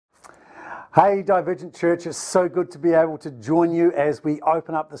Hey Divergent Church, it's so good to be able to join you as we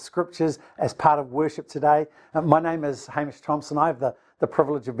open up the scriptures as part of worship today. My name is Hamish Thompson. I have the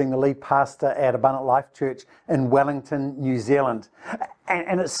privilege of being the lead pastor at Abundant Life Church in Wellington, New Zealand.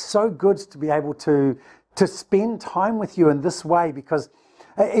 And it's so good to be able to spend time with you in this way, because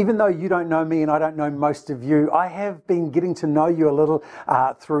even though you don't know me and I don't know most of you, I have been getting to know you a little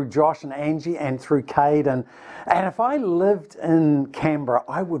through Josh and Angie and through Cade. And if I lived in Canberra,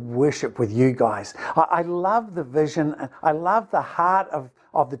 I would worship with you guys. I love the vision. I love the heart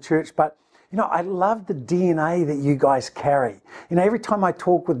of the church, but I love the DNA that you guys carry. Every time I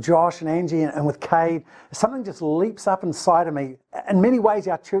talk with Josh and Angie and with Cade, something just leaps up inside of me. In many ways,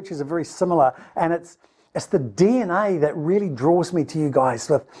 our churches are very similar, and it's the DNA that really draws me to you guys,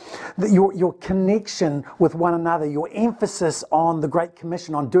 with your connection with one another, your emphasis on the Great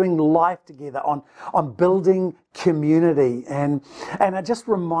Commission, on doing life together, on building community. And it just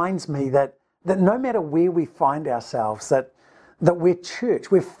reminds me that no matter where we find ourselves, that we're church,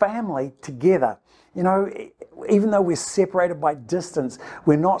 we're family together. Even though we're separated by distance,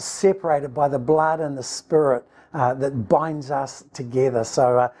 we're not separated by the blood and the Spirit that binds us together.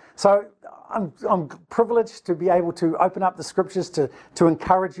 So I'm privileged to be able to open up the scriptures to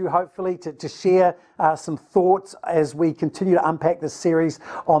encourage you, hopefully, to share some thoughts as we continue to unpack this series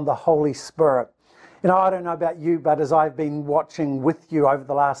on the Holy Spirit. I don't know about you, but as I've been watching with you over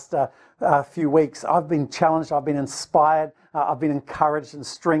the last few weeks, I've been challenged, I've been inspired, I've been encouraged and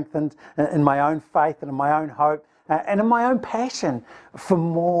strengthened in my own faith and in my own hope, and in my own passion for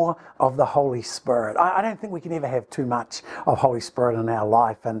more of the Holy Spirit. I don't think we can ever have too much of Holy Spirit in our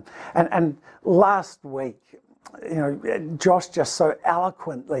life. And last week, Josh just so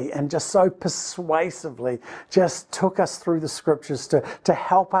eloquently and just so persuasively just took us through the scriptures to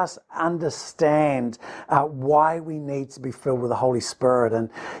help us understand why we need to be filled with the Holy Spirit. And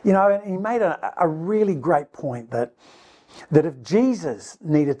he made a really great point that if Jesus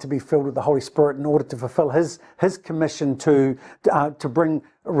needed to be filled with the Holy Spirit in order to fulfill his commission to bring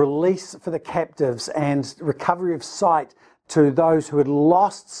release for the captives and recovery of sight to those who had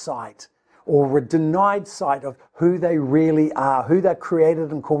lost sight or were denied sight of who they really are, who they're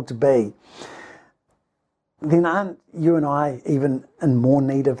created and called to be, then aren't you and I even in more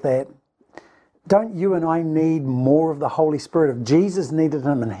need of that? Don't you and I need more of the Holy Spirit? If Jesus needed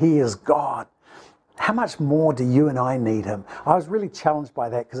him and he is God, how much more do you and I need him? I was really challenged by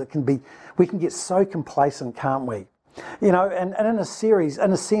that, because we can get so complacent, can't we? And in a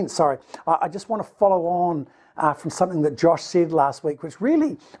sense, I just want to follow on from something that Josh said last week, which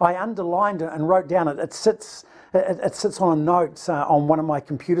really I underlined and wrote down. It sits on a note on one of my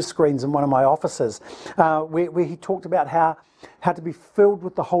computer screens in one of my offices, where he talked about how to be filled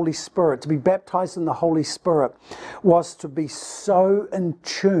with the Holy Spirit, to be baptized in the Holy Spirit, was to be so in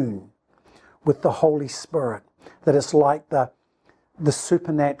tune with the Holy Spirit that it's like the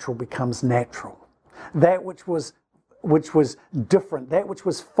supernatural becomes natural. That which was different, that which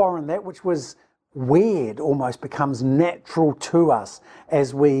was foreign, that which was weird almost becomes natural to us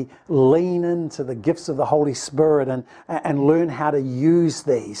as we lean into the gifts of the Holy Spirit and learn how to use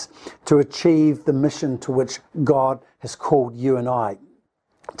these to achieve the mission to which God has called you and I,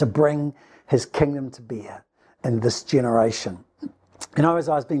 to bring his kingdom to bear in this generation. As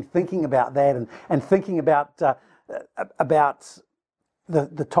I've been thinking about that and thinking about the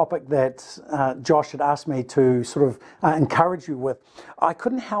topic that Josh had asked me to sort of encourage you with, I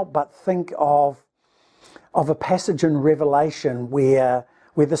couldn't help but think of a passage in Revelation where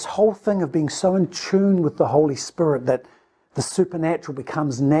this whole thing of being so in tune with the Holy Spirit that the supernatural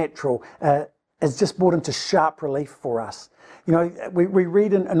becomes natural is just brought into sharp relief for us. We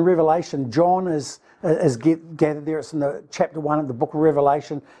read in Revelation, John is gathered there. It's in the chapter 1 of the book of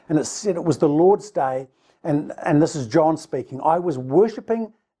Revelation, and it said it was the Lord's day, and this is John speaking. I was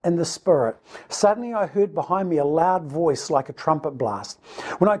worshipping in the Spirit. Suddenly I heard behind me a loud voice like a trumpet blast.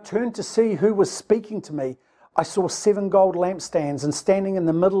 When I turned to see who was speaking to me, I saw 7 gold lampstands, and standing in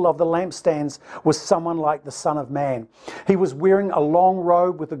the middle of the lampstands was someone like the Son of Man. He was wearing a long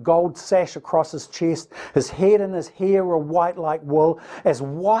robe with a gold sash across his chest. His head and his hair were white like wool, as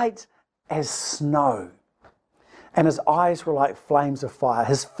white as snow. And his eyes were like flames of fire.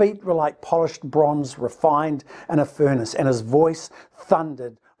 His feet were like polished bronze refined in a furnace, and his voice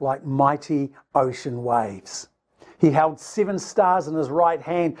thundered like mighty ocean waves. He held 7 stars in his right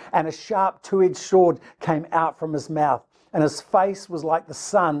hand, and a sharp two-edged sword came out from his mouth, and his face was like the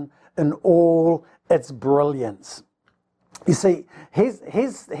sun in all its brilliance. You see, here's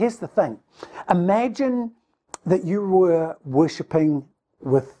the thing. Imagine that you were worshipping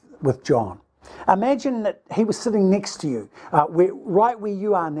with John. Imagine that he was sitting next to you, right where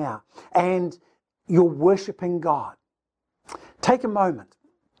you are now, and you're worshipping God. Take a moment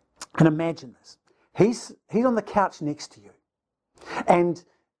and imagine this. He's on the couch next to you, and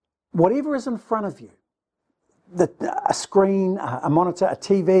whatever is in front of you, a screen, a monitor, a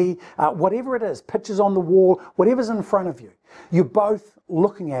TV, whatever it is, pictures on the wall, whatever's in front of you, you're both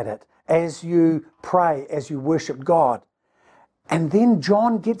looking at it as you pray, as you worship God. And then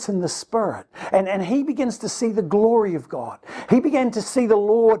John gets in the Spirit, and he begins to see the glory of God. He began to see the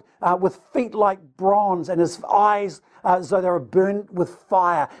Lord with feet like bronze and his eyes as though they were burned with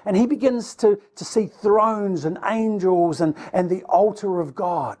fire. And he begins to see thrones and angels and the altar of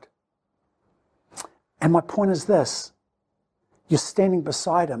God. And my point is this: you're standing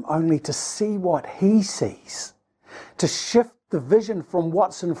beside him only to see what he sees, to shift the vision from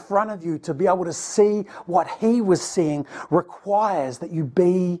what's in front of you to be able to see what he was seeing requires that you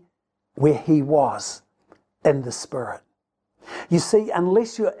be where he was, in the Spirit. You see,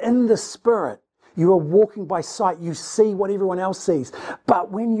 unless you're in the Spirit, you are walking by sight. You see what everyone else sees.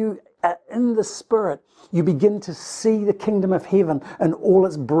 But when you are in the Spirit, you begin to see the kingdom of heaven and all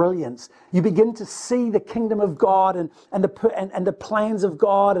its brilliance. You begin to see the kingdom of God and the plans of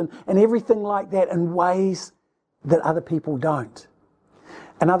God and everything like that in ways that other people don't.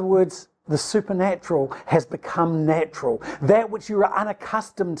 In other words, the supernatural has become natural. That which you are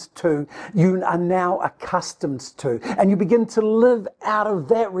unaccustomed to, you are now accustomed to. And you begin to live out of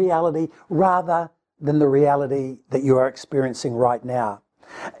that reality rather than the reality that you are experiencing right now.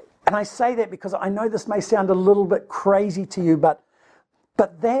 And I say that because I know this may sound a little bit crazy to you, but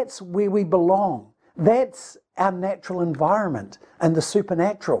that's where we belong. That's our natural environment, and the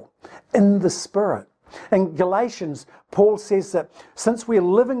supernatural, in the Spirit. In Galatians, Paul says that since we're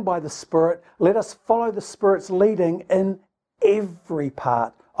living by the Spirit, let us follow the Spirit's leading in every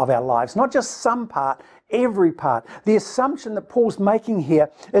part of our lives. Not just some part, every part. The assumption that Paul's making here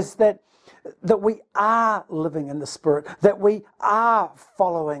is that we are living in the Spirit, that we are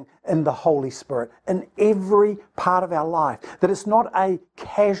following in the Holy Spirit in every part of our life. That it's not a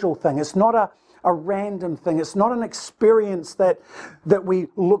casual thing, it's not a random thing, it's not an experience that we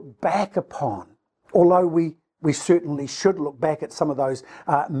look back upon. Although we certainly should look back at some of those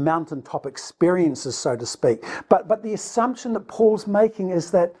mountaintop experiences, so to speak. But the assumption that Paul's making is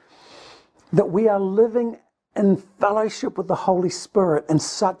that we are living in fellowship with the Holy Spirit in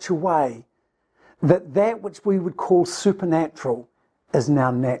such a way that which we would call supernatural is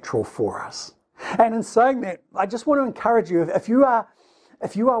now natural for us. And in saying that, I just want to encourage you, if you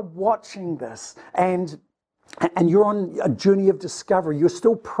are watching this and you're on a journey of discovery, you're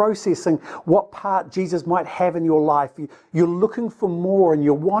still processing what part Jesus might have in your life, you're looking for more and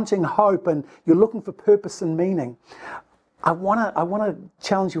you're wanting hope and you're looking for purpose and meaning, I want to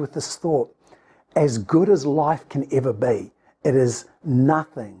challenge you with this thought. As good as life can ever be, it is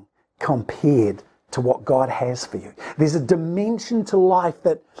nothing compared to what God has for you. There's a dimension to life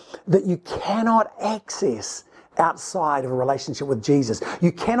that you cannot access outside of a relationship with Jesus.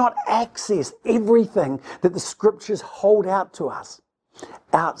 You cannot access everything that the Scriptures hold out to us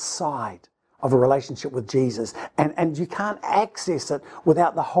outside of a relationship with Jesus. And you can't access it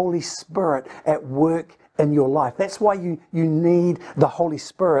without the Holy Spirit at work in your life. That's why you need the Holy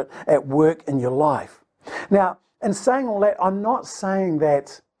Spirit at work in your life. Now, in saying all that, I'm not saying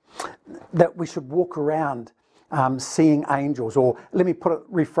that we should walk around seeing angels, or let me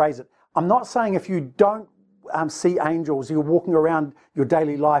rephrase it. I'm not saying if you don't see angels, you're walking around your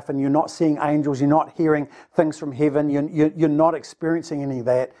daily life and you're not seeing angels, you're not hearing things from heaven, you're not experiencing any of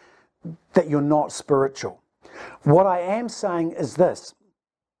that you're not spiritual. What I am saying is this,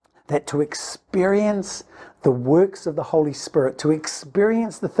 that to experience the works of the Holy Spirit, to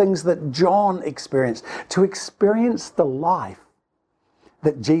experience the things that John experienced, to experience the life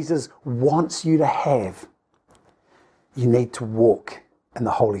that Jesus wants you to have, you need to walk in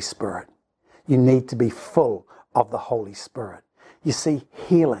the Holy Spirit. You need to be full of the Holy Spirit. You see,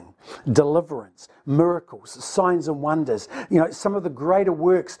 healing, deliverance, miracles, signs and wonders, some of the greater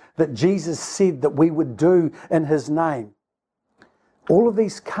works that Jesus said that we would do in His name. All of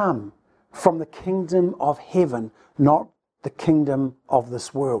these come from the kingdom of heaven, not the kingdom of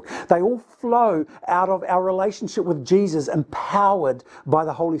this world. They all flow out of our relationship with Jesus, empowered by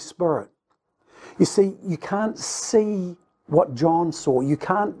the Holy Spirit. You see, you can't see what John saw. You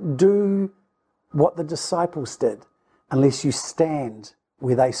can't do what the disciples did unless you stand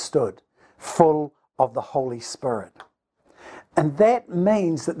where they stood, full of the Holy Spirit. And that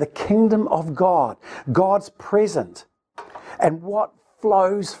means that the kingdom of God, God's present, and what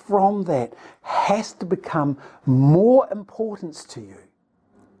flows from that has to become more important to you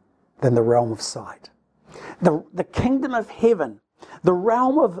than the realm of sight. The kingdom of heaven, the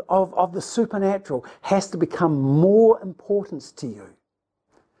realm of the supernatural, has to become more important to you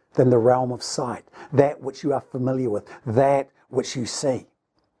than the realm of sight, that which you are familiar with, that which you see.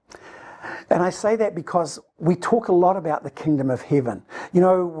 And I say that because we talk a lot about the kingdom of heaven. You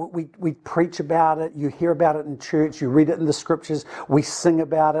know, we preach about it, you hear about it in church, you read it in the scriptures, we sing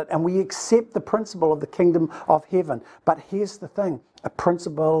about it, and we accept the principle of the kingdom of heaven. But here's the thing, a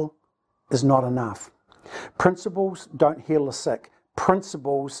principle is not enough. Principles don't heal the sick.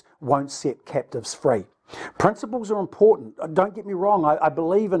 Principles won't set captives free. Principles are important. Don't get me wrong. I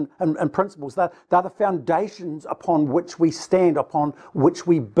believe in principles. They're the foundations upon which we stand, upon which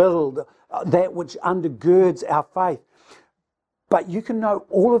we build, that which undergirds our faith. But you can know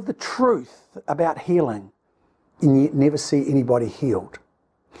all of the truth about healing and yet never see anybody healed.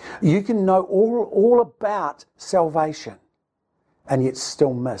 You can know all about salvation and yet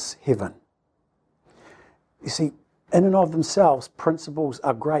still miss heaven. You see, in and of themselves, principles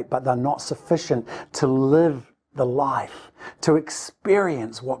are great, but they're not sufficient to live the life, to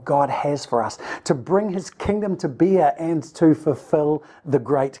experience what God has for us, to bring His kingdom to bear and to fulfill the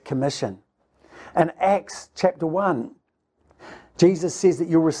Great Commission. In Acts chapter 1, Jesus says that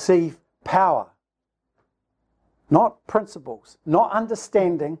you'll receive power. Not principles, not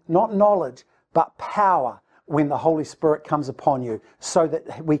understanding, not knowledge, but power when the Holy Spirit comes upon you, so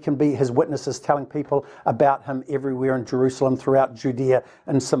that we can be His witnesses, telling people about Him everywhere in Jerusalem, throughout Judea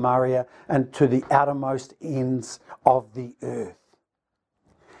and Samaria, and to the outermost ends of the earth.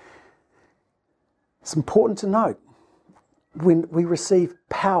 It's important to note when we receive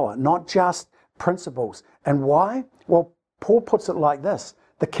power, not just principles. And why? Well, Paul puts it like this.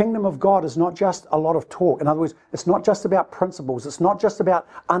 The kingdom of God is not just a lot of talk. In other words, it's not just about principles. It's not just about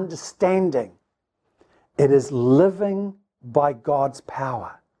understanding. It is living by God's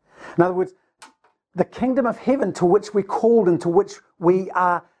power. In other words, the kingdom of heaven to which we're called and to which we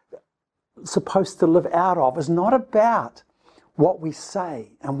are supposed to live out of is not about what we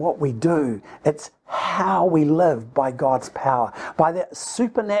say and what we do. It's how we live by God's power, by the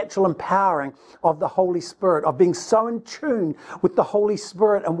supernatural empowering of the Holy Spirit, of being so in tune with the Holy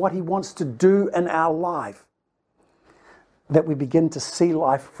Spirit and what He wants to do in our life, that we begin to see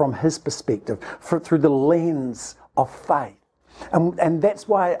life from His perspective, through the lens of faith. And that's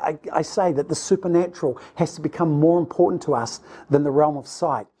why I say that the supernatural has to become more important to us than the realm of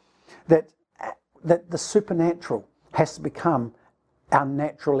sight. That the supernatural has to become our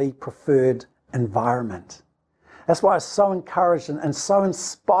naturally preferred environment. That's why I was so encouraged and so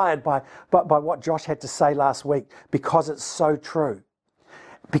inspired by what Josh had to say last week, because it's so true.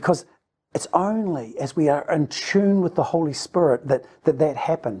 Because it's only as we are in tune with the Holy Spirit that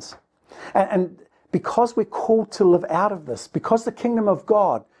happens. And because we're called to live out of this, because the kingdom of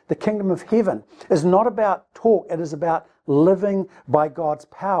God, the kingdom of heaven, is not about talk, it is about living by God's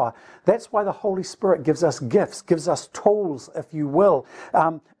power. That's why the Holy Spirit gives us gifts, gives us tools, if you will,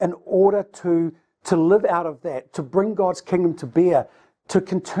 in order to live out of that, to bring God's kingdom to bear, to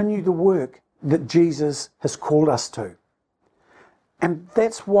continue the work that Jesus has called us to. And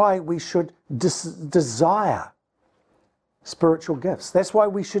that's why we should desire spiritual gifts. That's why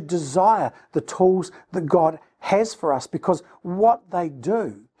we should desire the tools that God has for us, because what they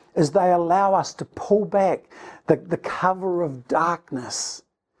do is they allow us to pull back the cover of darkness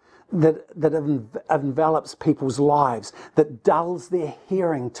that envelops people's lives, that dulls their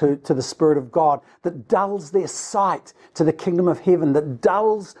hearing to the Spirit of God, that dulls their sight to the kingdom of heaven, that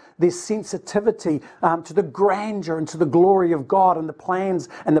dulls their sensitivity to the grandeur and to the glory of God and the plans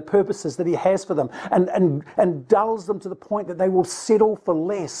and the purposes that He has for them, and dulls them to the point that they will settle for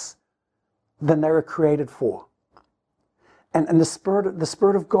less than they were created for. And the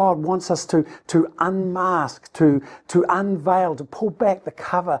Spirit of God wants us to unmask, to unveil, to pull back the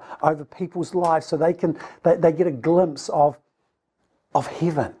cover over people's lives so they get a glimpse of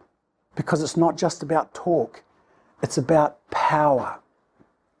heaven. Because it's not just about talk, it's about power.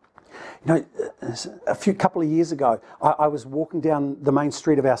 You know, a couple of years ago, I was walking down the main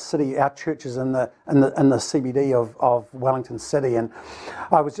street of our city. Our church is in the CBD of Wellington City, and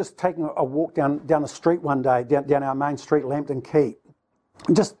I was just taking a walk down the street one day, down our main street, Lambton Quay,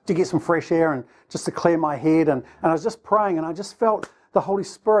 just to get some fresh air and just to clear my head. And I was just praying, and I just felt the Holy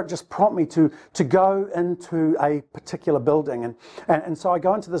Spirit just prompt me to go into a particular building. And so I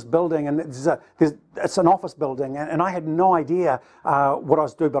go into this building, and it's an office building, and I had no idea what I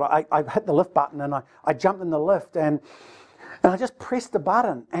was doing, but I hit the lift button, and I jumped in the lift, and I just pressed the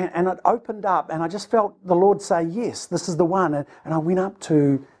button, and it opened up, and I just felt the Lord say, yes, this is the one. And I went up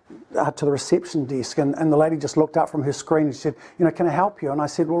to to the reception desk, and the lady just looked up from her screen and she said, can I help you? And I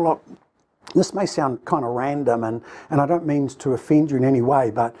said, well, look, this may sound kind of random, and I don't mean to offend you in any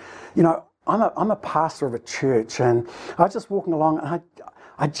way, but, I'm a pastor of a church, and I was just walking along, and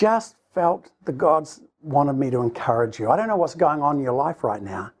I just felt that God's wanted me to encourage you. I don't know what's going on in your life right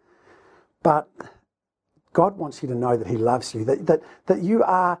now, but God wants you to know that He loves you, that you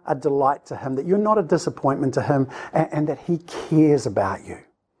are a delight to Him, that you're not a disappointment to Him, and that He cares about you.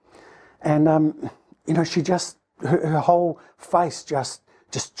 And, she just, her whole face just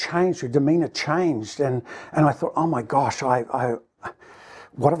changed, her demeanor changed. And I thought, oh my gosh,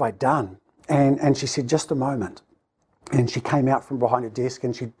 what have I done? And she said, just a moment. And she came out from behind her desk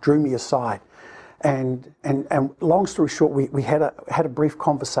and she drew me aside. And long story short, we had a brief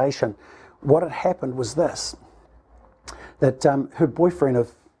conversation. What had happened was this, that her boyfriend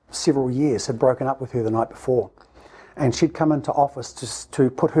of several years had broken up with her the night before. And she'd come into office to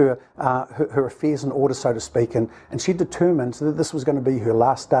put her affairs in order, so to speak, and she determined that this was going to be her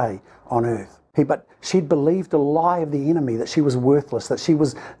last day on earth. But she'd believed a lie of the enemy, that she was worthless, that she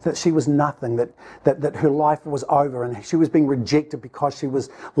was nothing, that her life was over, and she was being rejected because she was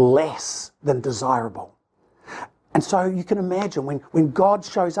less than desirable. And so you can imagine when God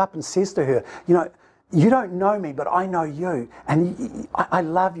shows up and says to her, you don't know me, but I know you, and I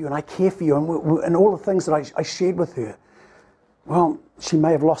love you, and I care for you, and all the things that I shared with her. Well, she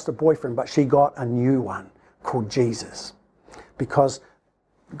may have lost a boyfriend, but she got a new one called Jesus, because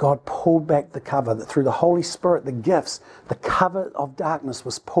God pulled back the cover, that through the Holy Spirit, the gifts, the cover of darkness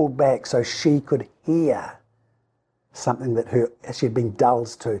was pulled back so she could hear something that she had been dulled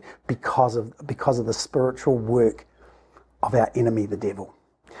to because of the spiritual work of our enemy, the devil.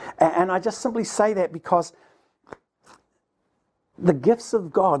 And I just simply say that because the gifts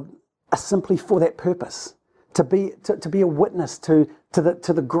of God are simply for that purpose, to be a witness to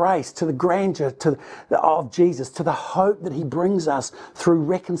the grace, to the grandeur of Jesus, to the hope that He brings us through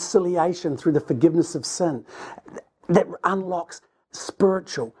reconciliation, through the forgiveness of sin, that unlocks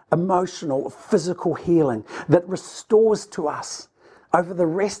spiritual, emotional, physical healing, that restores to us over the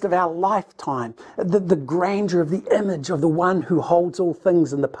rest of our lifetime the grandeur of the image of the one who holds all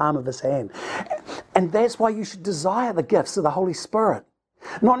things in the palm of His hand. And that's why you should desire the gifts of the Holy Spirit,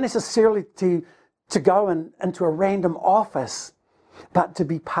 not necessarily to go into a random office, but to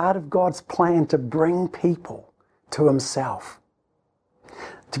be part of God's plan to bring people to Himself.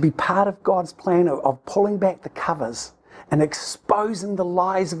 To be part of God's plan of pulling back the covers and exposing the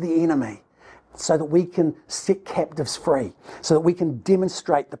lies of the enemy, so that we can set captives free, so that we can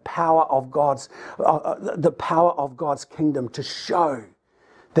demonstrate the power of God's kingdom, to show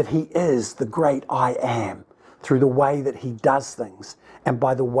that He is the great I am through the way that He does things and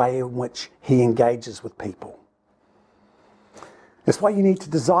by the way in which He engages with people. That's why you need to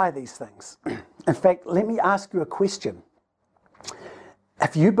desire these things. In fact, let me ask you a question.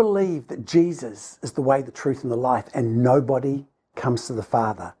 If you believe that Jesus is the way, the truth, and the life, and nobody comes to the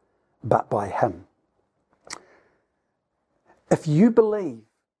Father but by Him, if you believe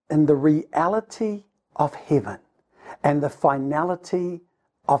in the reality of heaven and the finality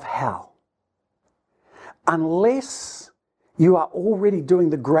of hell, unless you are already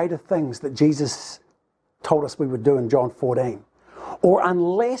doing the greater things that Jesus told us we would do in John 14, or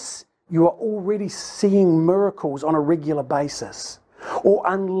unless you are already seeing miracles on a regular basis, or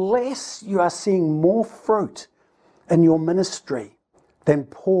unless you are seeing more fruit in your ministry than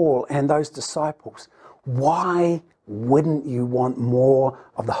Paul and those disciples, why wouldn't you want more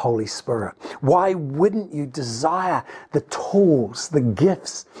of the Holy Spirit? Why wouldn't you desire the tools, the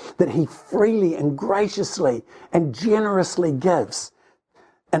gifts that He freely and graciously and generously gives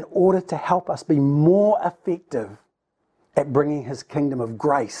in order to help us be more effective at bringing His kingdom of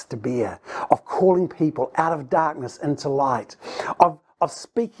grace to bear, of calling people out of darkness into light, of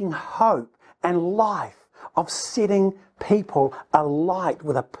speaking hope and life, of setting people alight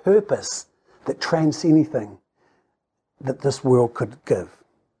with a purpose that transcends anything that this world could give?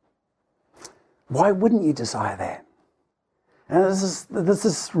 Why wouldn't you desire that? And this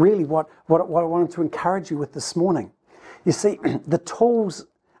is really what I wanted to encourage you with this morning. You see, the tools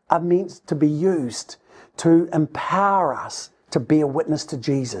are meant to be used to empower us to be a witness to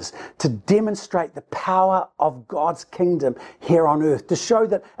Jesus, to demonstrate the power of God's kingdom here on earth, to show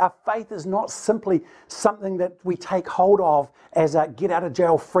that our faith is not simply something that we take hold of as a get out of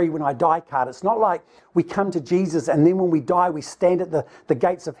jail free when I die card. It's not like we come to Jesus and then when we die we stand at the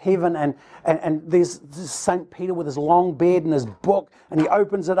gates of heaven and there's St. Peter with his long beard and his book, and he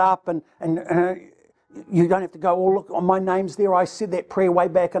opens it up and you don't have to go, oh look, my name's there. I said that prayer way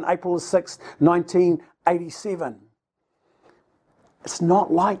back on April the 6th, 1987. It's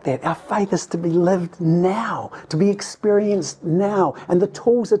not like that. Our faith is to be lived now, to be experienced now. And the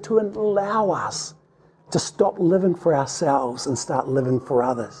tools are to allow us to stop living for ourselves and start living for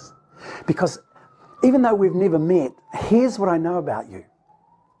others. Because even though we've never met, here's what I know about you.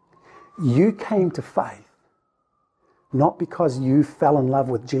 You came to faith not because you fell in love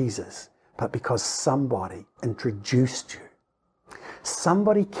with Jesus, but because somebody introduced you.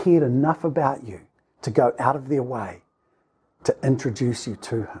 Somebody cared enough about you to go out of their way to introduce you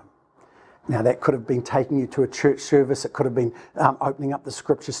to him. Now, that could have been taking you to a church service. It could have been opening up the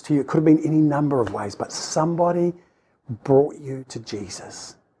scriptures to you. It could have been any number of ways, but somebody brought you to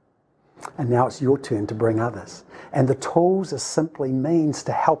Jesus. And now it's your turn to bring others. And the tools are simply means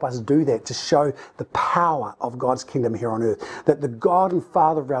to help us do that, to show the power of God's kingdom here on earth. That the God and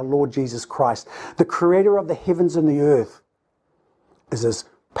Father of our Lord Jesus Christ, the creator of the heavens and the earth, is as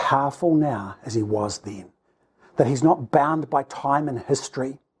powerful now as he was then. That he's not bound by time and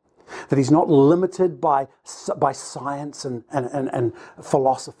history. That he's not limited by science and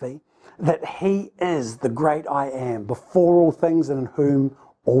philosophy. That he is the great I am, before all things and in whom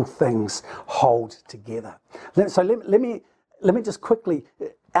all things hold together. So let me just quickly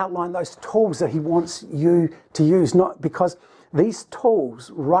outline those tools that he wants you to use, not because these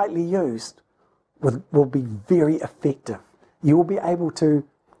tools, rightly used, will be very effective. You will be able to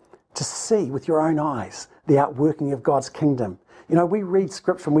see with your own eyes the outworking of God's kingdom. You know, we read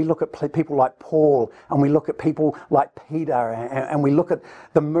scripture and we look at people like Paul and we look at people like Peter and we look at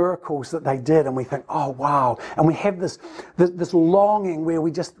the miracles that they did and we think, oh, wow. And we have this longing where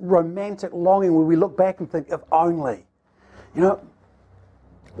we just, romantic longing where we look back and think, if only. You know,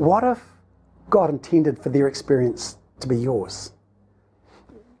 what if God intended for their experience to be yours?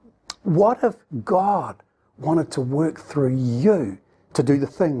 What if God wanted to work through you to do the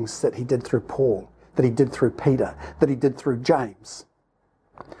things that he did through Paul, that he did through Peter, that he did through James?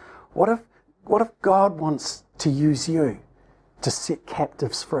 What if God wants to use you to set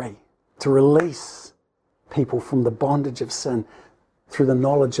captives free, to release people from the bondage of sin through the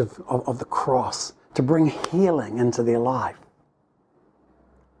knowledge of the cross, to bring healing into their life?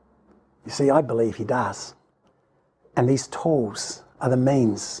 You see, I believe he does. And these tools are the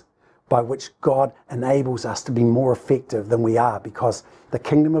means by which God enables us to be more effective than we are, because the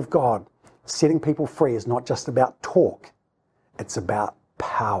kingdom of God, setting people free, is not just about talk, it's about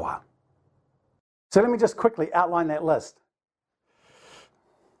power. So let me just quickly outline that list.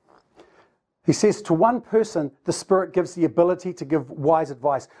 He says, to one person, the Spirit gives the ability to give wise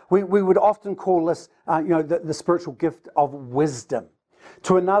advice. We would often call this the spiritual gift of wisdom.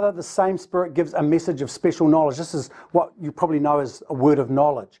 To another, the same Spirit gives a message of special knowledge. This is what you probably know as a word of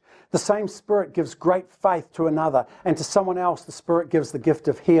knowledge. The same Spirit gives great faith to another, and to someone else the Spirit gives the gift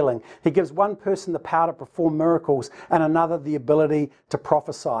of healing. He gives one person the power to perform miracles and another the ability to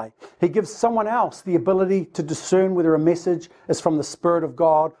prophesy. He gives someone else the ability to discern whether a message is from the Spirit of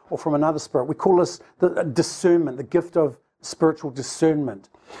God or from another spirit. We call this the discernment, the gift of spiritual discernment.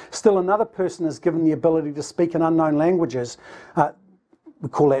 Still another person is given the ability to speak in unknown languages. We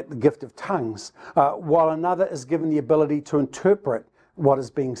call that the gift of tongues, while another is given the ability to interpret what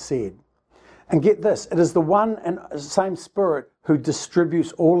is being said. And get this, it is the one and same Spirit who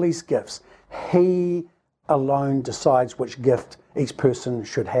distributes all these gifts. He alone decides which gift each person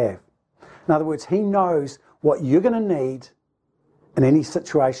should have. In other words, he knows what you're going to need in any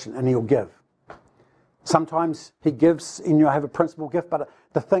situation, and he'll give. Sometimes he gives and you'll have a principal gift, but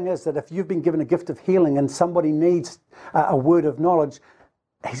the thing is that if you've been given a gift of healing and somebody needs a word of knowledge,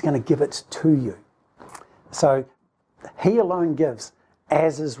 he's going to give it to you. So he alone gives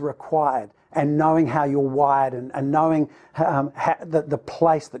as is required, and knowing how you're wired and knowing the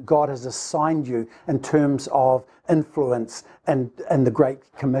place that God has assigned you in terms of influence and the Great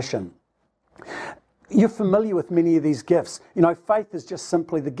Commission. You're familiar with many of these gifts. You know, faith is just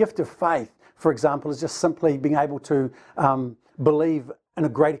simply, the gift of faith, for example, is just simply being able to believe in a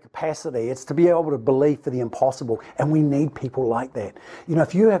greater capacity. It's to be able to believe for the impossible, and we need people like that. You know,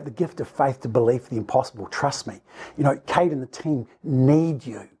 if you have the gift of faith to believe for the impossible, trust me, you know, Kate and the team need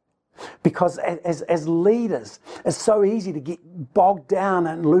you. Because as leaders, it's so easy to get bogged down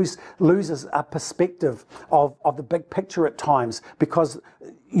and lose a perspective of the big picture at times, because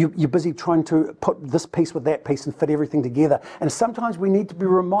you're busy trying to put this piece with that piece and fit everything together. And sometimes we need to be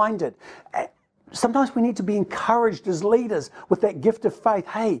reminded, sometimes we need to be encouraged as leaders with that gift of faith.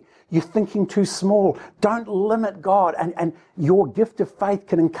 Hey, you're thinking too small. Don't limit God. And your gift of faith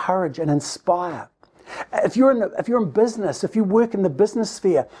can encourage and inspire. If you're in business, if you work in the business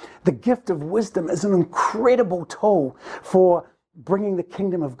sphere, the gift of wisdom is an incredible tool for bringing the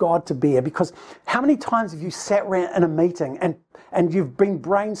kingdom of God to bear. Because how many times have you sat around in a meeting and you've been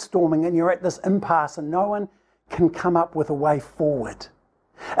brainstorming and you're at this impasse and no one can come up with a way forward?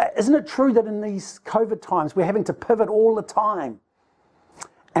 Isn't it true that in these COVID times we're having to pivot all the time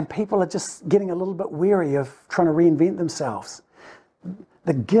and people are just getting a little bit weary of trying to reinvent themselves?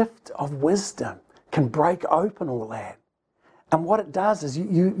 The gift of wisdom can break open all that. And what it does is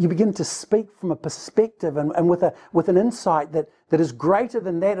you begin to speak from a perspective and with an insight that is greater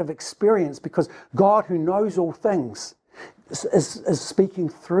than that of experience, because God, who knows all things, is speaking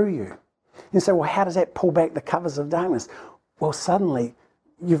through you. You say, well, how does that pull back the covers of darkness? Well, suddenly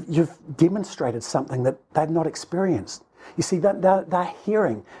you've demonstrated something that they've not experienced. You see, they're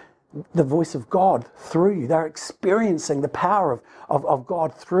hearing the voice of God through you. They're experiencing the power of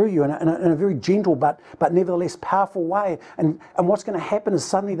God through you in a very gentle but nevertheless powerful way. And what's going to happen is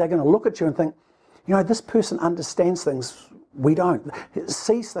suddenly they're going to look at you and think, you know, this person understands things we don't,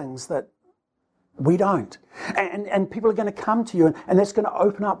 sees things that we don't. And people are going to come to you, and that's going to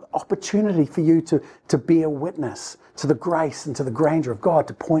open up opportunity for you to bear witness to the grace and to the grandeur of God,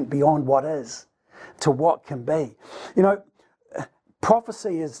 to point beyond what is to what can be. You know,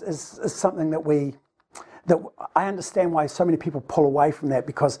 prophecy is something that I understand why so many people pull away from that,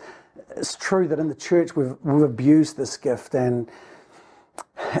 because it's true that in the church we've abused this gift, and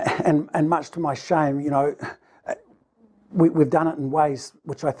much to my shame, you know, we've done it in ways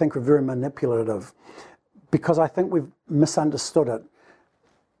which I think are very manipulative, because I think we've misunderstood it.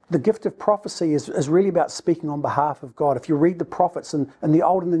 The gift of prophecy is really about speaking on behalf of God. If you read the prophets in the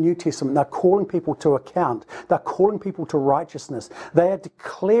Old and the New Testament, they're calling people to account. They're calling people to righteousness. They are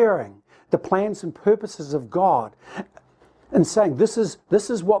declaring the plans and purposes of God and saying, this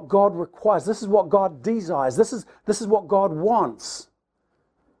is what God requires. This is what God desires. This is what God wants.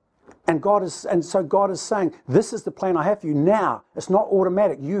 And so God is saying, this is the plan I have for you. Now, it's not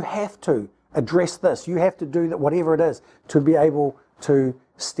automatic. You have to address this. You have to do that, whatever it is, to be able to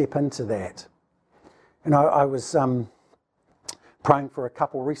step into that. You know, I was praying for a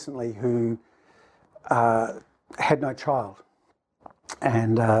couple recently who had no child,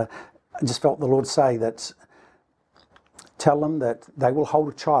 and I just felt the Lord say that, tell them that they will hold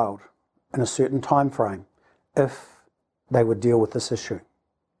a child in a certain time frame if they would deal with this issue.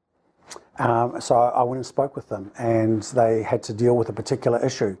 So I went and spoke with them, and they had to deal with a particular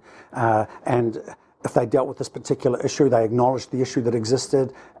issue, and if they dealt with this particular issue, they acknowledged the issue that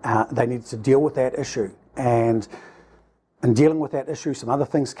existed. They needed to deal with that issue. And in dealing with that issue, some other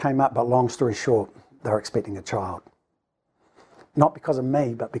things came up, but long story short, they were expecting a child. Not because of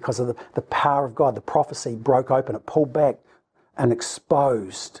me, but because of the power of God. The prophecy broke open. It pulled back and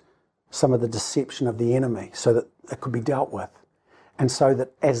exposed some of the deception of the enemy so that it could be dealt with. And so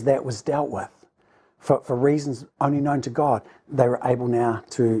that as that was dealt with, for reasons only known to God, they were able now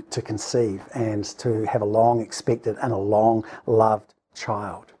to conceive and to have a long expected and a long loved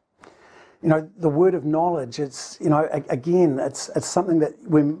child. You know, the word of knowledge, it's, you know, again, it's something that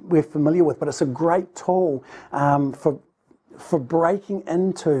we're familiar with, but it's a great tool for breaking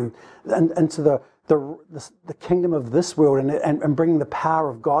into the kingdom of this world and bringing the power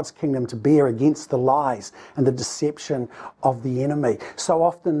of God's kingdom to bear against the lies and the deception of the enemy. So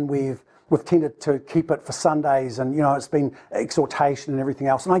often we've tended to keep it for Sundays, and, you know, it's been exhortation and everything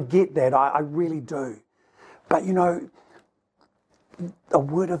else. And I get that, I really do. But, you know, a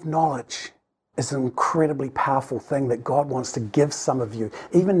word of knowledge is an incredibly powerful thing that God wants to give some of you.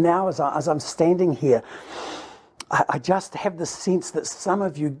 Even now, as I'm standing here, I just have the sense that some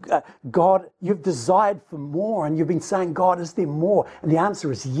of you, God, you've desired for more, and you've been saying, God, is there more? And the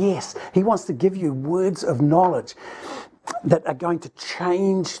answer is yes. He wants to give you words of knowledge that are going to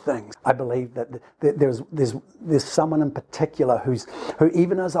change things. I believe that there's someone in particular who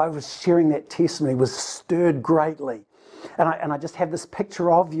even as I was sharing that testimony was stirred greatly. And I just have this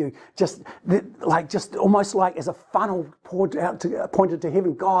picture of you, just almost like as a funnel pointed to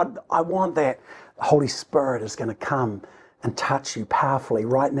heaven. God, I want that. The Holy Spirit is going to come and touch you powerfully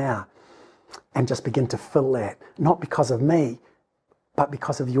right now and just begin to fill that, not because of me, but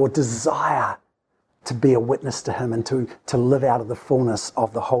because of your desire to be a witness to Him and to live out of the fullness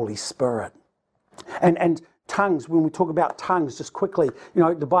of the Holy Spirit. And tongues, when we talk about tongues, just quickly, you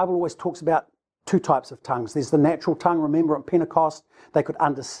know, the Bible always talks about two types of tongues. There's the natural tongue. Remember at Pentecost, they could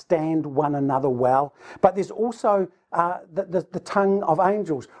understand one another well. But there's also the tongue of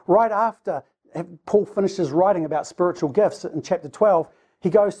angels. Right after Paul finishes writing about spiritual gifts in chapter 12,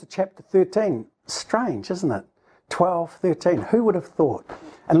 he goes to chapter 13. Strange, isn't it? 12, 13. Who would have thought?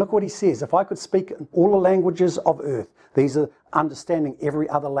 And look what he says. If I could speak in all the languages of earth, these are understanding every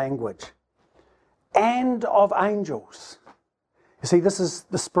other language, and of angels, You see, this is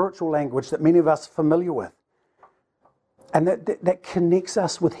the spiritual language that many of us are familiar with. And that connects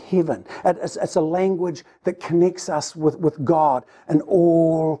us with heaven. It's a language that connects us with God and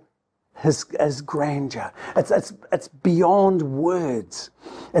all His grandeur. It's beyond words.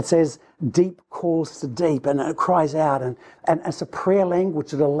 It says deep calls to deep, and it cries out. And it's a prayer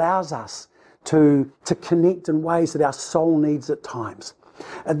language that allows us to connect in ways that our soul needs at times.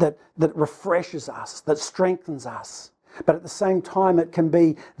 And that refreshes us, that strengthens us. But at the same time, it can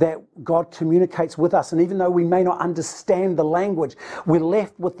be that God communicates with us. And even though we may not understand the language, we're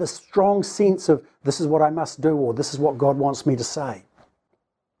left with this strong sense of this is what I must do, or this is what God wants me to say.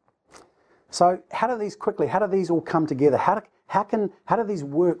 So how do these all come together? How do these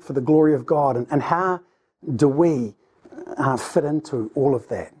work for the glory of God? And how do we fit into all of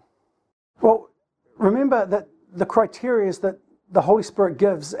that? Well, remember that the criteria is that the Holy Spirit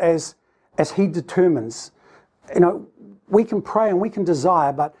gives as He determines. We can pray and we can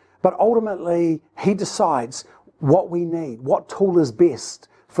desire, but ultimately He decides what we need, what tool is best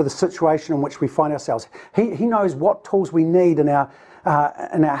for the situation in which we find ourselves. He knows what tools we need in our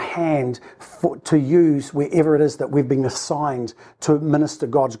hand to use wherever it is that we've been assigned to minister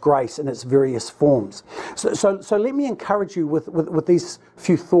God's grace in its various forms. So let me encourage you with these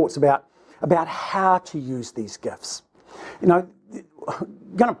few thoughts about how to use these gifts. I'm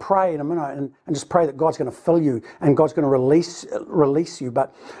going to pray in a minute and just pray that God's going to fill you and God's going to release you.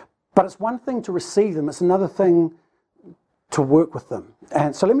 But it's one thing to receive them, it's another thing to work with them.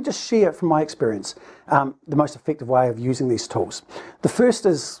 And so let me just share from my experience the most effective way of using these tools. The first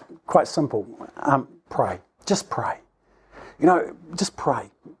is quite simple. Pray. Just pray. Just pray.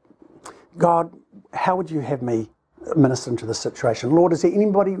 God, how would you have me minister into this situation? Lord, is there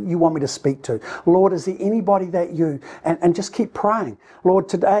anybody you want me to speak to? Lord, is there anybody that you... And just keep praying. Lord,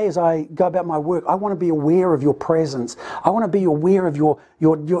 today as I go about my work, I want to be aware of your presence. I want to be aware of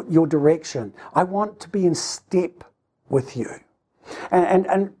your direction. I want to be in step with you.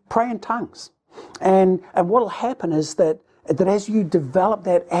 And pray in tongues. And what will happen is that as you develop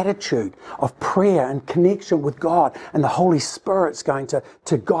that attitude of prayer and connection with God, and the Holy Spirit's going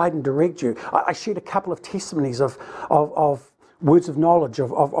to guide and direct you. I shared a couple of testimonies of words of knowledge,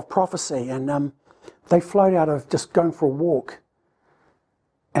 of prophecy, and they flowed out of just going for a walk.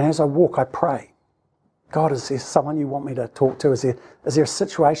 And as I walk, I pray. God, is there someone you want me to talk to? Is there a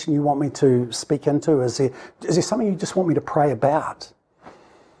situation you want me to speak into? Is there something you just want me to pray about?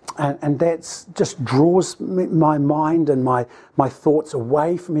 And that just draws my mind and my thoughts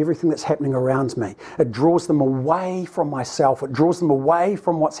away from everything that's happening around me. It draws them away from myself. It draws them away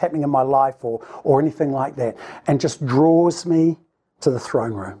from what's happening in my life or anything like that. And just draws me to the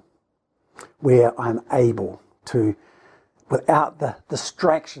throne room where I'm able to, without the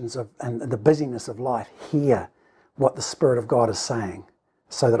distractions and the busyness of life, hear what the Spirit of God is saying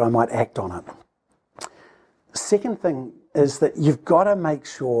so that I might act on it. Second thing is that you've got to make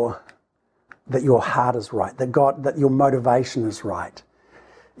sure that your heart is right, that your motivation is right.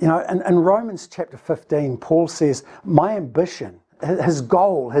 In Romans chapter 15, Paul says, my ambition, his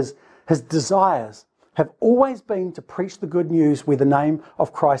goal, his desires have always been to preach the good news where the name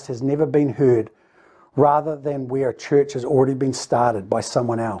of Christ has never been heard, rather than where a church has already been started by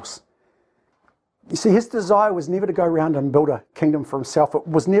someone else. You see, his desire was never to go around and build a kingdom for himself. It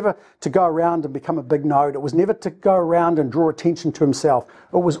was never to go around and become a big node. It was never to go around and draw attention to himself.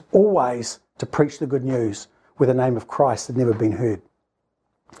 It was always to preach the good news where the name of Christ had never been heard.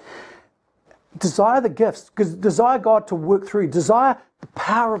 Desire the gifts, because desire God to work through you. Desire the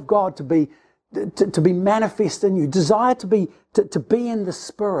power of God to be manifest in you. Desire to be in the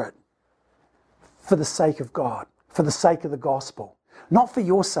Spirit for the sake of God, for the sake of the gospel, not for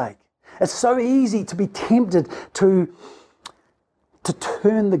your sake. It's so easy to be tempted to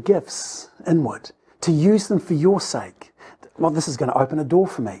turn the gifts inward, to use them for your sake. Well, this is going to open a door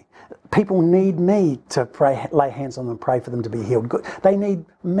for me. People need me to pray, lay hands on them, pray for them to be healed. They need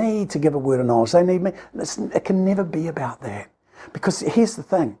me to give a word of knowledge. They need me. It can never be about that. Because here's the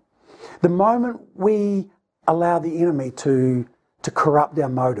thing. The moment we allow the enemy to corrupt our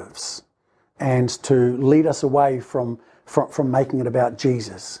motives and to lead us away from making it about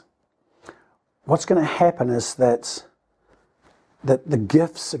Jesus, what's going to happen is that the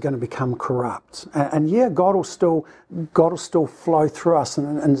gifts are going to become corrupt. And yeah, God will still flow through us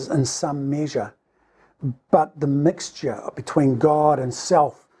in some measure. But the mixture between God and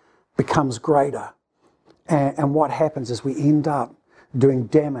self becomes greater. And what happens is we end up doing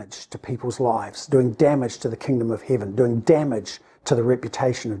damage to people's lives, doing damage to the kingdom of heaven, doing damage to the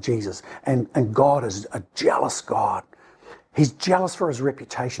reputation of Jesus. And God is a jealous God. He's jealous for his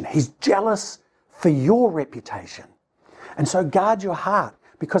reputation. He's jealous for your reputation. And so guard your heart,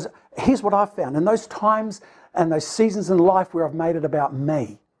 because here's what I've found. In those times and those seasons in life where I've made it about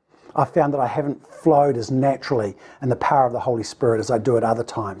me, I've found that I haven't flowed as naturally in the power of the Holy Spirit as I do at other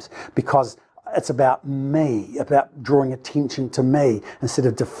times, because it's about me, about drawing attention to me instead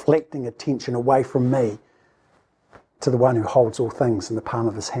of deflecting attention away from me to the one who holds all things in the palm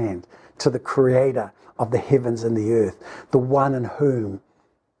of his hand, to the creator of the heavens and the earth, the one in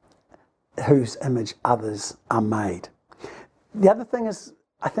whose image others are made. The other thing is,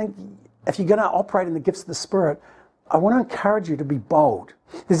 I think if you're going to operate in the gifts of the Spirit, I want to encourage you to be bold.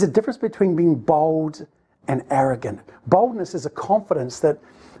 There's a difference between being bold and arrogant. Boldness is a confidence that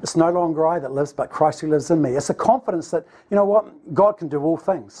it's no longer I that lives, but Christ who lives in me. It's a confidence that, you know what, God can do all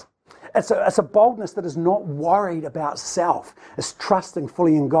things. It's a boldness that is not worried about self. It's trusting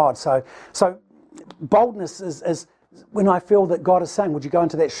fully in God. So boldness is when I feel that God is saying, would you go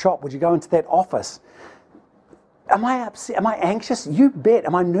into that shop? Would you go into that office? Am I upset? Am I anxious? You bet.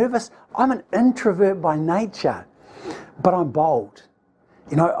 Am I nervous? I'm an introvert by nature, but I'm bold.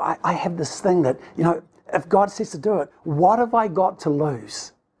 You know, I have this thing that, you know, if God says to do it, what have I got to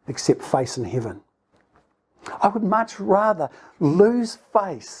lose except face in heaven? I would much rather lose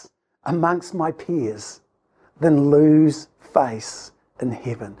face amongst my peers than lose face in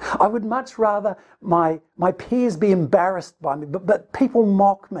heaven. I would much rather my peers be embarrassed by me, but people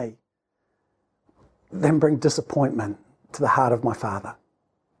mock me, than bring disappointment to the heart of my Father.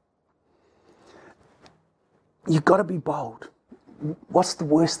 You've got to be bold. What's the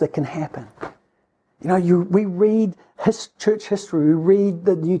worst that can happen? You know, we read church history, we read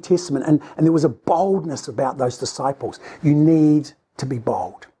the New Testament, and there was a boldness about those disciples. You need to be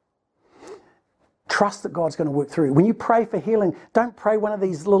bold. Trust that God's going to work through. When you pray for healing, don't pray one of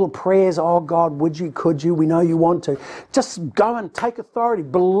these little prayers, oh God, would you, could you, we know you want to. Just go and take authority.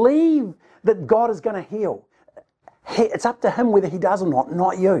 Believe that God is going to heal. It's up to Him whether He does or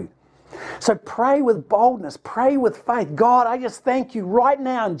not you. So pray with boldness, pray with faith. God, I just thank you right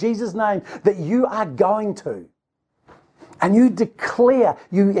now in Jesus' name that you are going to. And you declare,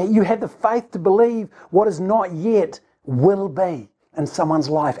 you have the faith to believe what is not yet will be in someone's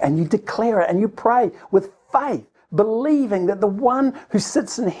life. And you declare it and you pray with faith, believing that the one who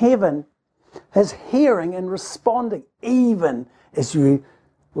sits in heaven is hearing and responding even as you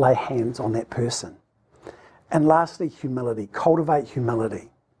lay hands on that person. And lastly, humility. Cultivate humility.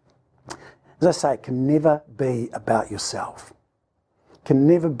 As I say, it can never be about yourself. It can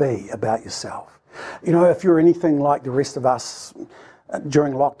never be about yourself. You know, if you're anything like the rest of us,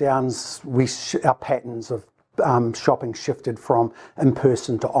 during lockdowns, our patterns of shopping shifted from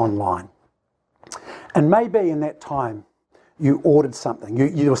in-person to online. And maybe in that time, you ordered something.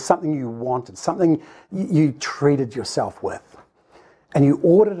 There was something you wanted, something you treated yourself with. And you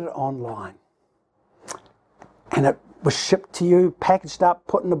ordered it online. And it was shipped to you, packaged up,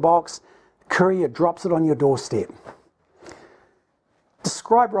 put in a box. Courier drops it on your doorstep.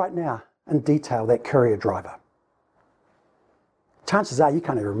 Describe right now in detail that courier driver. Chances are you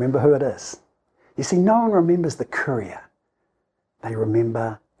can't even remember who it is. You see, no one remembers the courier. They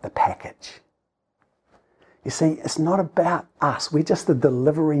remember the package. You see, it's not about us. We're just the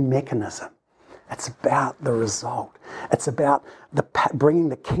delivery mechanism. It's about the result. It's about bringing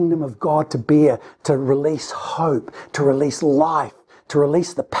the kingdom of God to bear, to release hope, to release life, to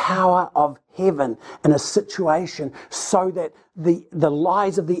release the power of heaven in a situation so that the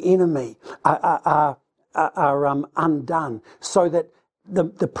lies of the enemy are undone, so that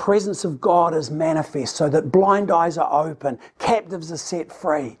the presence of God is manifest, so that blind eyes are open, captives are set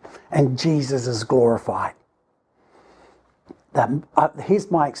free, and Jesus is glorified.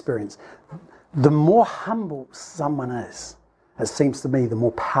 Here's my experience. The more humble someone is, it seems to me, the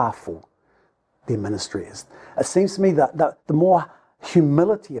more powerful their ministry is. It seems to me that the more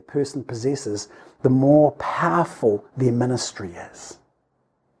humility a person possesses, the more powerful their ministry is.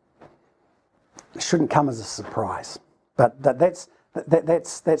 It shouldn't come as a surprise, but that's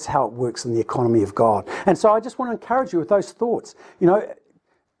how it works in the economy of God. And so I just want to encourage you with those thoughts. You know,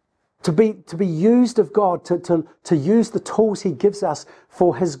 to be used of God, to use the tools He gives us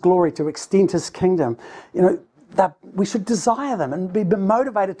for His glory, to extend His kingdom. You know, that we should desire them and be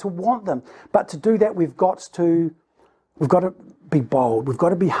motivated to want them. But to do that, we've got to be bold. We've got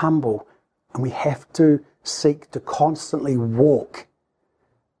to be humble, and we have to seek to constantly walk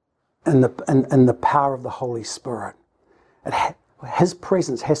in the power of the Holy Spirit. His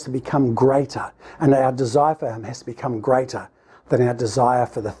presence has to become greater, and our desire for Him has to become greater than our desire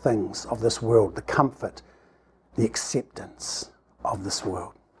for the things of this world, the comfort, the acceptance of this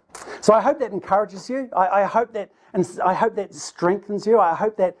world. So I hope that encourages you. I hope that strengthens you. I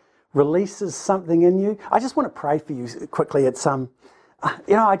hope that releases something in you. I just want to pray for you quickly. It's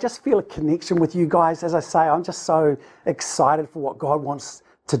I just feel a connection with you guys. As I say, I'm just so excited for what God wants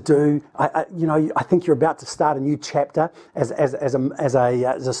to do. I think you're about to start a new chapter as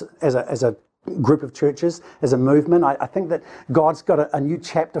a group of churches, as a movement. I think that God's got a new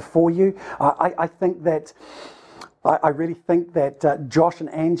chapter for you. I really think that Josh and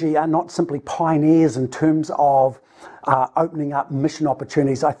Angie are not simply pioneers in terms of opening up mission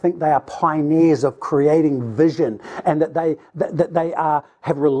opportunities. I think they are pioneers of creating vision, and that they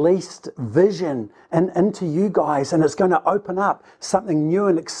have released vision into you guys, and it's going to open up something new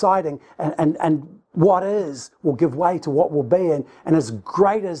and exciting, and what is will give way to what will be, and as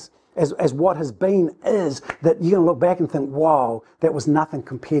great as what has been is, that you're going to look back and think, wow, that was nothing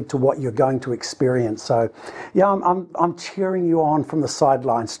compared to what you're going to experience. So, yeah, I'm cheering you on from the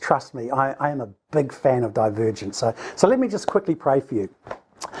sidelines. Trust me, I am a big fan of Divergent. So let me just quickly pray for you.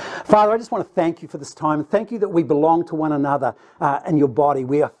 Father, I just want to thank you for this time. Thank you that we belong to one another in your body.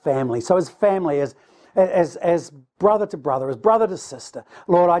 We are family. So as family, as brother to brother, as brother to sister,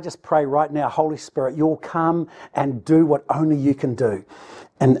 Lord, I just pray right now, Holy Spirit, you'll come and do what only you can do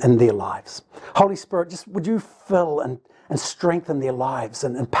in their lives. Holy Spirit, just would you fill and strengthen their lives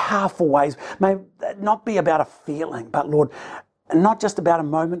in powerful ways. May it not be about a feeling, but Lord, not just about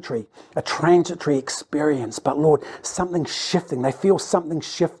a transitory experience, but Lord, something shifting. They feel something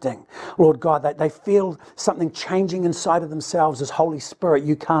shifting. Lord God, they feel something changing inside of themselves as Holy Spirit,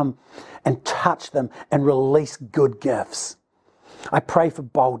 you come and touch them and release good gifts. I pray for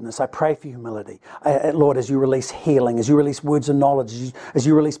boldness. I pray for humility. Lord, as you release healing, as you release words of knowledge, as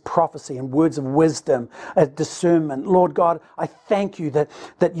you release prophecy and words of wisdom, discernment. Lord God, I thank you that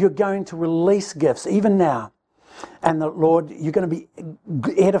you're going to release gifts even now. And that, Lord, you're going to be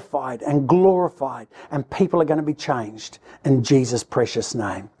edified and glorified, and people are going to be changed in Jesus' precious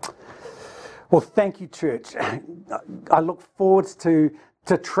name. Well, thank you, church. I look forward to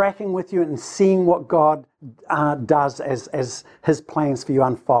tracking with you and seeing what God does as his plans for you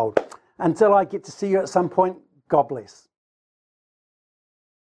unfold. Until I get to see you at some point, God bless.